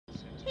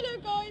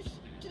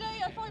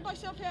find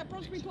myself here at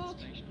Brondesbury Park.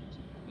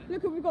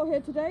 Look what we've got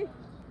here today.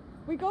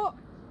 We got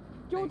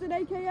Jordan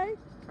aka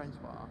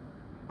Trainspotting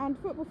and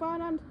football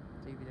fan and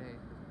DVD.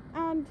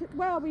 And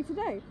where are we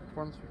today?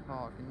 Brondesbury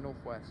Park in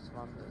northwest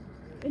London.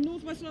 In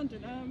northwest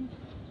London.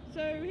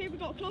 So here we've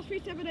got class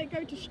 378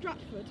 going to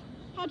Stratford.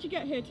 How'd you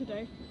get here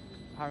today?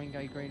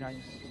 Haringey Green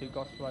Lanes to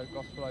Gosflow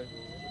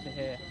to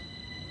here.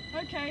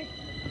 Okay.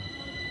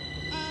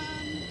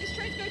 This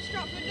train's going to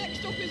Stratford. Next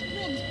stop is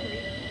Brondesbury.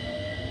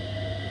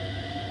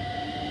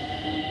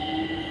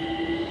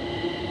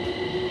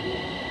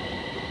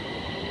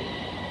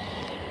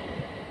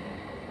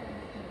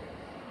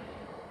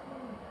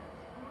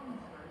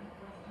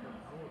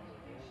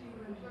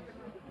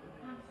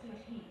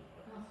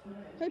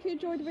 Hope you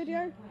enjoyed the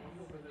video.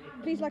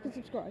 Please like and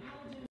subscribe.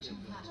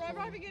 We're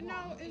arriving in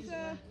now is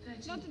a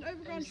London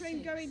Overground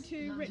train going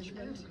to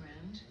Richmond.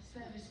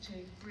 Service to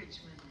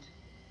Richmond.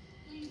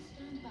 Please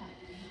stand back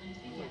behind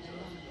the yellow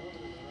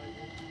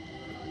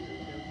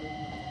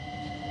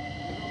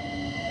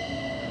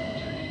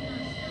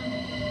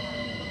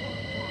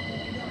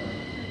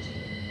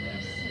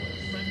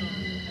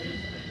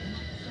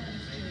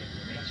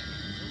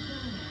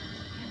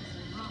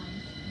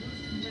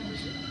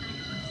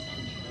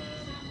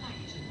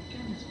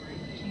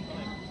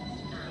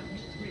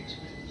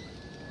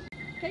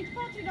Okay,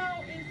 departing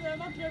now is the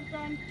London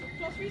Overground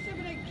class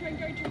 378 train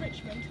going to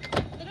Richmond.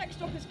 The next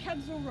stop is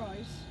Kensal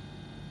Rise.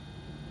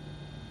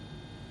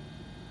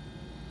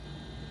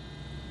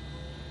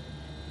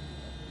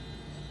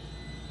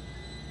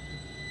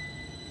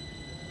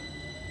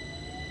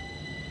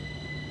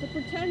 The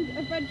Pretend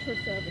Adventurer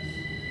service.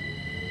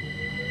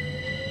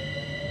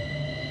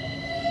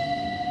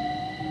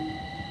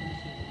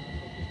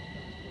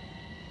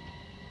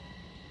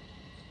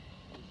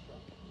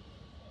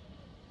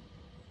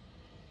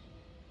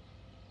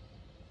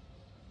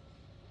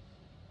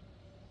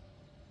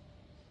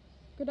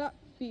 Good up,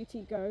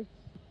 beauty, go.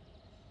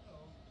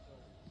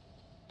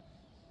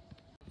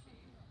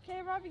 Okay,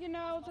 arriving in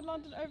now the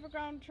London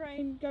Overground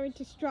train going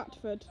to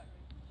Stratford. Are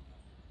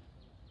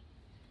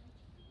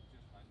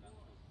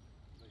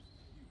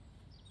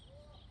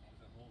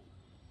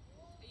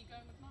you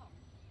going with Mum?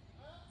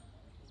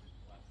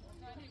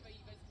 No, I know, but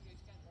you guys can go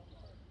together. That's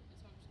what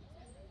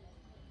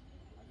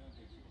I'm just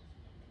going to say.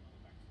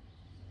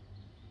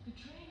 The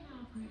train now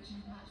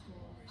approaching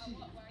platform 2 is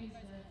the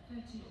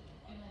 1311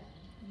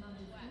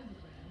 London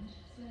Overground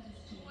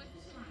service to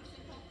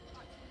Stratford.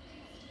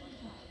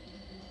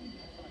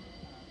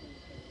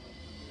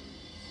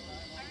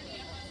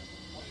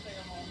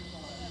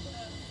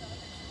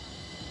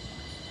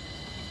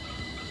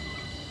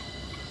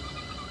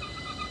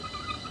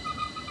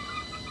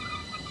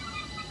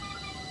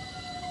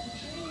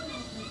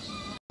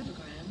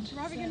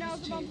 Arriving in now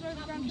the London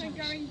Overground train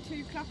going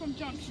to Clapham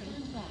Junction.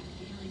 Stand back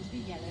behind the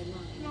yellow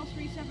line. Class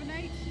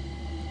 378.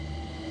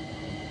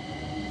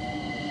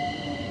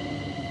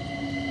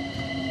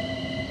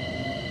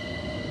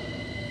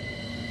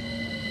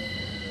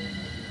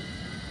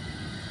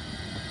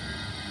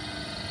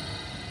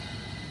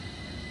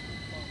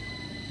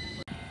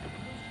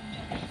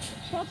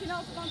 Departing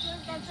now the London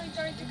Overground train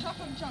going to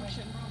Clapham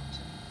Junction.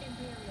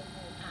 Imperial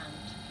Hall and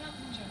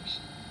Clapham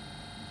Junction.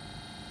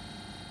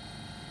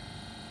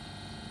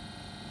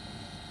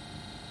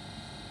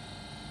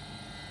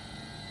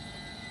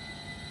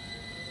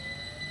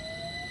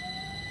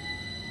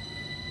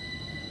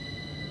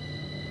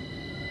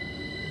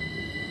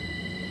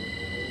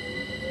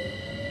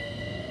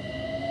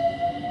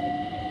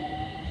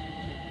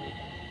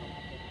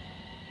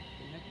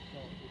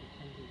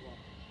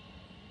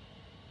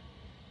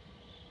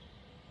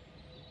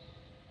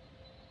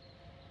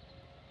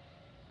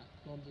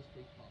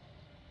 Brondesbury Park.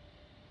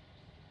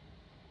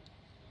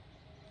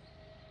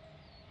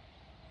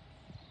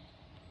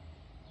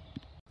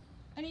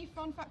 Any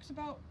fun facts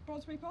about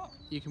Brondesbury Park?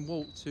 You can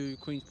walk to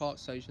Queen's Park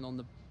Station on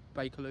the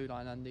Bakerloo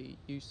line and the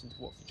Euston to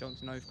Watford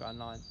Junction Overground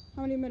line.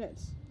 How many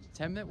minutes?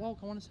 10-minute walk,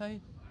 I want to say.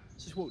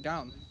 Just walk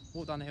down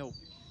the hill.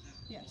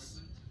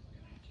 Yes.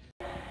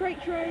 Great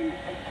train.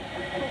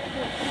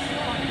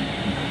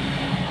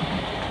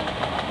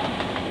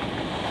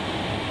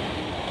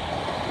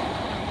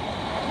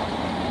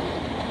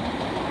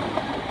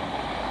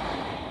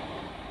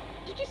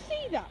 Did you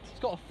see that? It's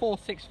got a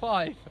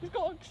 465. It's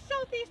got a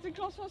Southeastern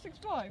class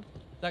 465.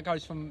 That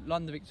goes from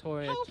London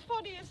Victoria. How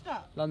funny is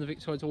that? London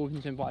Victoria to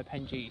Orpington by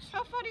Pengees.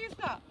 How funny is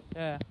that?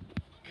 Yeah.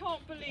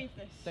 Can't believe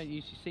this. Don't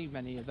usually see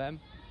many of them.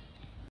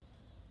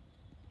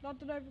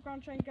 London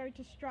Overground train going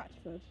to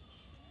Stratford.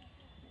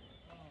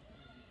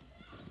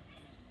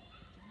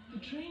 The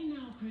train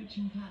now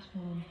approaching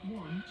platform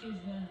 1 is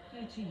the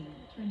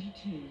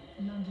 1322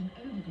 London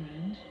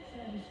Overground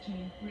service to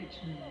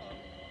Richmond.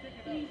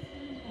 Please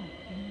stand back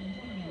behind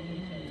the yellow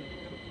line.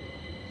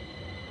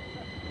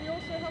 We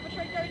also have a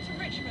train going to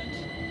Richmond.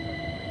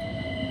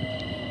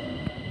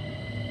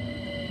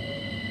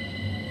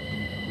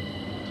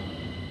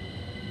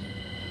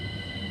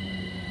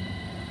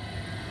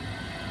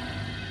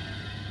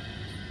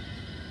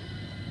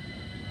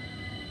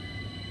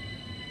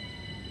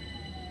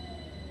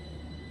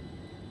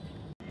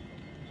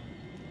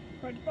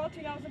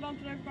 Brondesbury, that was the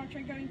London Overground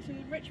train going to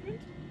Richmond?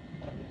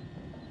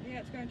 Yeah,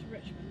 it's going to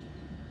Richmond.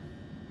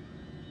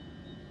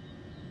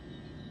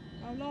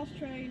 Our last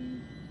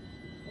train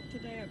of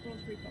today at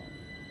Brondesbury Park.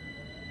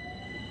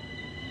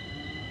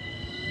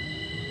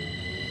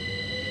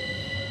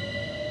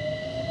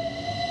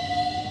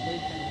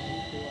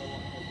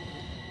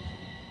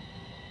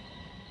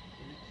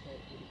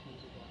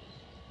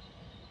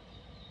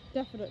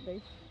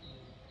 Definitely.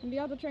 And the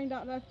other train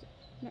that left,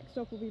 next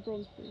stop will be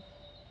Brondesbury.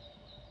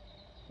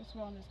 This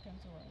one is going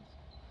to Wales.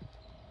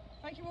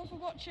 Thank you all for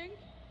watching,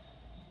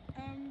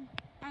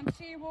 and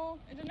see you all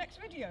in the next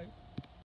video.